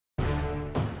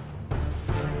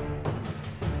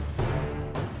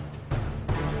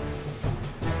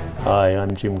Hi,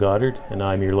 I'm Jim Goddard, and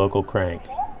I'm your local crank.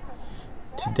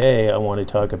 Today I want to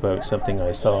talk about something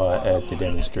I saw at the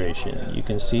demonstration. You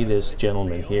can see this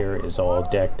gentleman here is all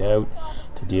decked out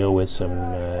to deal with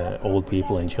some old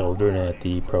people and children at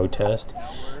the protest.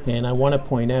 And I want to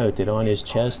point out that on his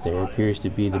chest there appears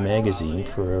to be the magazine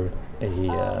for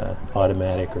a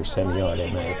automatic or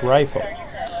semi-automatic rifle.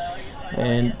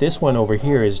 And this one over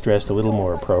here is dressed a little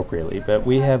more appropriately, but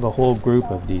we have a whole group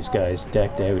of these guys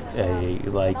decked out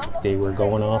like they were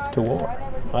going off to war.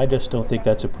 I just don't think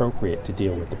that's appropriate to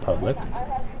deal with the public.